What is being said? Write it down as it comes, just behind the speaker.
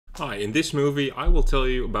Hi, in this movie I will tell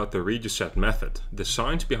you about the Reducept Method, the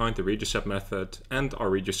science behind the Reducept Method and our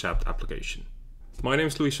Reducept application. My name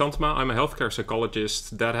is Louis Santema. I'm a healthcare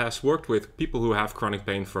psychologist that has worked with people who have chronic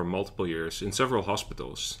pain for multiple years in several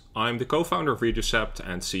hospitals. I'm the co-founder of Reducept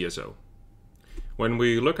and CSO. When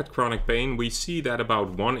we look at chronic pain, we see that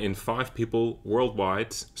about 1 in 5 people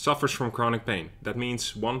worldwide suffers from chronic pain. That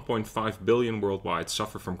means 1.5 billion worldwide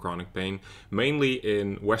suffer from chronic pain, mainly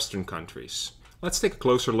in Western countries. Let's take a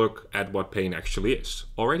closer look at what pain actually is.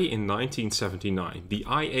 Already in 1979, the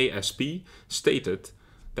IASP stated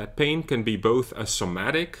that pain can be both a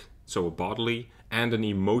somatic, so a bodily, and an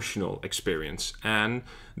emotional experience, and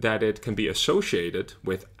that it can be associated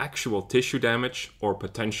with actual tissue damage or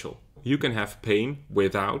potential. You can have pain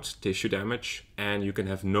without tissue damage, and you can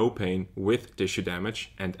have no pain with tissue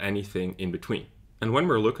damage, and anything in between. And when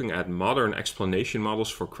we're looking at modern explanation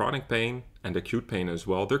models for chronic pain and acute pain as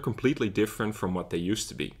well, they're completely different from what they used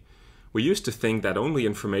to be. We used to think that only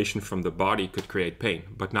information from the body could create pain,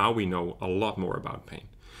 but now we know a lot more about pain.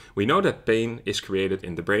 We know that pain is created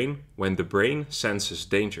in the brain when the brain senses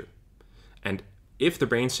danger. And if the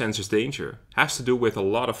brain senses danger, it has to do with a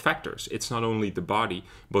lot of factors. It's not only the body,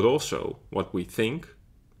 but also what we think,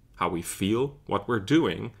 how we feel, what we're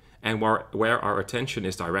doing, and where our attention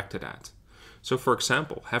is directed at. So for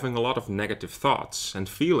example, having a lot of negative thoughts and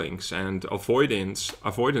feelings and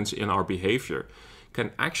avoidance in our behavior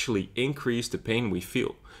can actually increase the pain we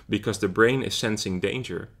feel because the brain is sensing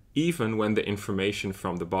danger even when the information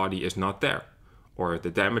from the body is not there or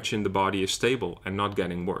the damage in the body is stable and not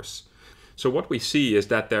getting worse. So what we see is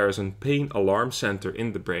that there is a pain alarm center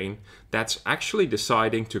in the brain that's actually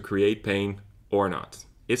deciding to create pain or not.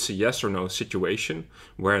 It's a yes or no situation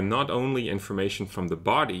where not only information from the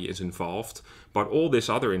body is involved, but all this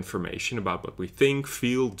other information about what we think,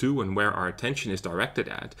 feel, do, and where our attention is directed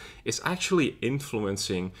at is actually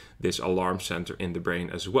influencing this alarm center in the brain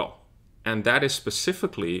as well. And that is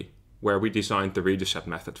specifically where we designed the Reducept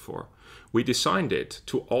method for. We designed it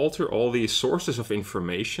to alter all these sources of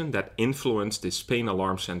information that influence this pain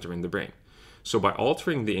alarm center in the brain. So by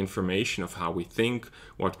altering the information of how we think,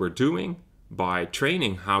 what we're doing, by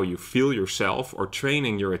training how you feel yourself or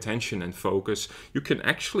training your attention and focus, you can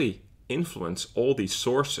actually influence all these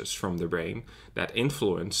sources from the brain that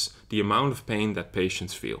influence the amount of pain that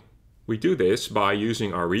patients feel. We do this by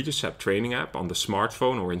using our Reducept training app on the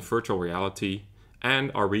smartphone or in virtual reality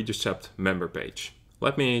and our Reducept member page.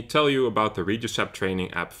 Let me tell you about the Reducept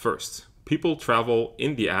training app first. People travel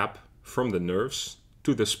in the app from the nerves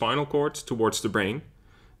to the spinal cord towards the brain,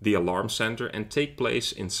 the alarm center, and take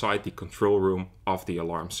place inside the control room of the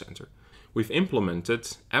alarm center. We've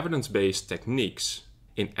implemented evidence-based techniques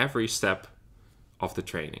in every step of the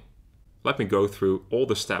training. Let me go through all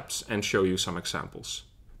the steps and show you some examples.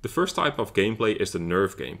 The first type of gameplay is the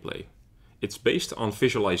nerve gameplay. It's based on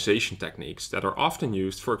visualization techniques that are often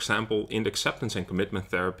used, for example, in acceptance and commitment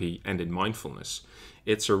therapy and in mindfulness.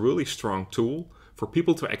 It's a really strong tool for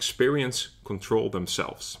people to experience control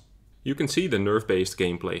themselves. You can see the nerve-based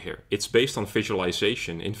gameplay here. It's based on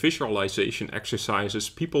visualization. In visualization exercises,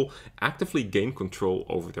 people actively gain control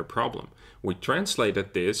over their problem. We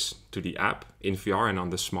translated this to the app in VR and on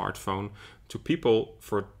the smartphone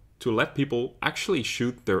to let people actually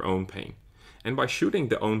shoot their own pain. And by shooting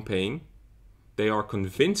their own pain, they are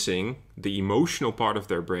convincing the emotional part of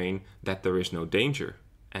their brain that there is no danger.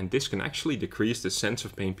 And this can actually decrease the sense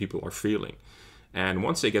of pain people are feeling. And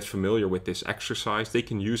once they get familiar with this exercise, they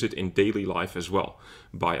can use it in daily life as well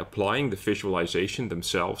by applying the visualization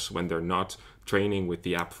themselves when they're not training with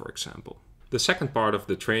the app, for example. The second part of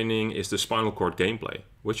the training is the spinal cord gameplay,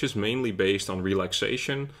 which is mainly based on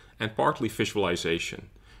relaxation and partly visualization.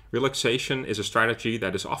 Relaxation is a strategy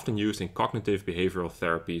that is often used in cognitive behavioral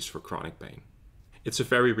therapies for chronic pain. It's a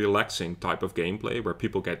very relaxing type of gameplay where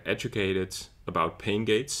people get educated about pain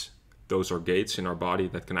gates. Those are gates in our body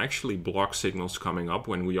that can actually block signals coming up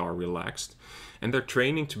when we are relaxed. And they're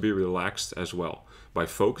training to be relaxed as well by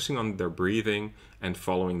focusing on their breathing and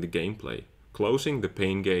following the gameplay, closing the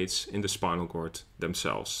pain gates in the spinal cord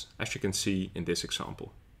themselves, as you can see in this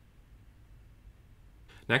example.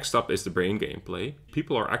 Next up is the brain gameplay.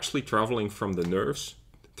 People are actually traveling from the nerves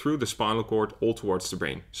through the spinal cord all towards the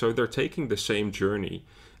brain. So they're taking the same journey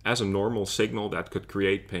as a normal signal that could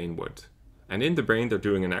create pain would. And in the brain, they're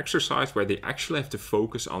doing an exercise where they actually have to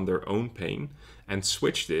focus on their own pain and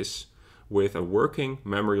switch this with a working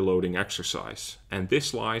memory loading exercise. And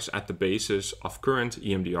this lies at the basis of current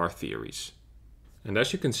EMDR theories. And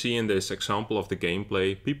as you can see in this example of the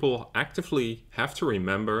gameplay, people actively have to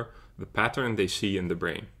remember the pattern they see in the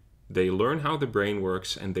brain. They learn how the brain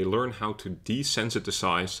works and they learn how to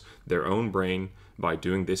desensitize their own brain by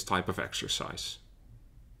doing this type of exercise.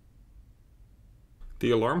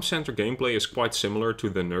 The alarm center gameplay is quite similar to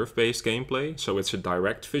the nerve-based gameplay, so it's a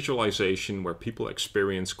direct visualization where people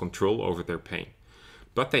experience control over their pain.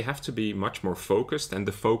 But they have to be much more focused and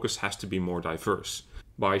the focus has to be more diverse.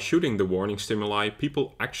 By shooting the warning stimuli,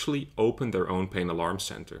 people actually open their own pain alarm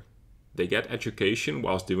center. They get education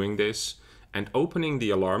whilst doing this, and opening the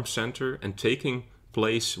alarm center and taking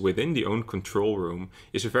place within the own control room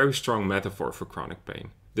is a very strong metaphor for chronic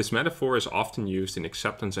pain. This metaphor is often used in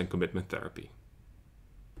acceptance and commitment therapy.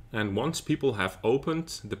 And once people have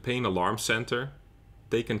opened the pain alarm center,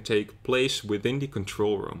 they can take place within the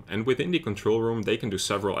control room. And within the control room, they can do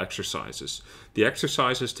several exercises. The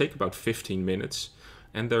exercises take about 15 minutes,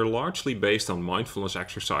 and they're largely based on mindfulness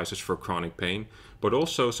exercises for chronic pain, but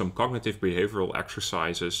also some cognitive behavioral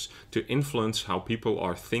exercises to influence how people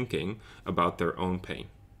are thinking about their own pain.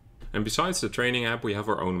 And besides the training app, we have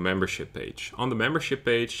our own membership page. On the membership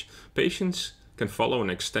page, patients can follow an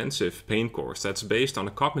extensive pain course that's based on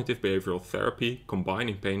a cognitive behavioral therapy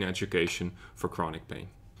combining pain education for chronic pain.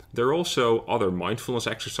 There are also other mindfulness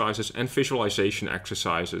exercises and visualization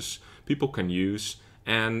exercises people can use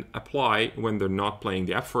and apply when they're not playing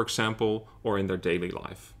the app, for example, or in their daily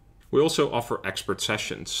life. We also offer expert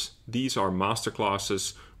sessions. These are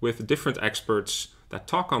masterclasses with different experts that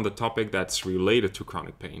talk on the topic that's related to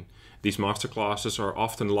chronic pain. These masterclasses are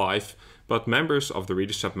often live, but members of the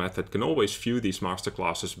Reducept Method can always view these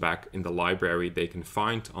masterclasses back in the library they can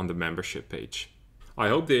find on the membership page. I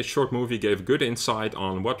hope this short movie gave good insight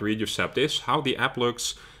on what Reducept is, how the app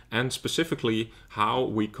looks, and specifically how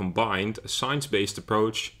we combined a science-based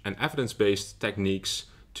approach and evidence-based techniques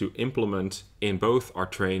to implement in both our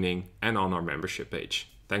training and on our membership page.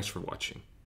 Thanks for watching.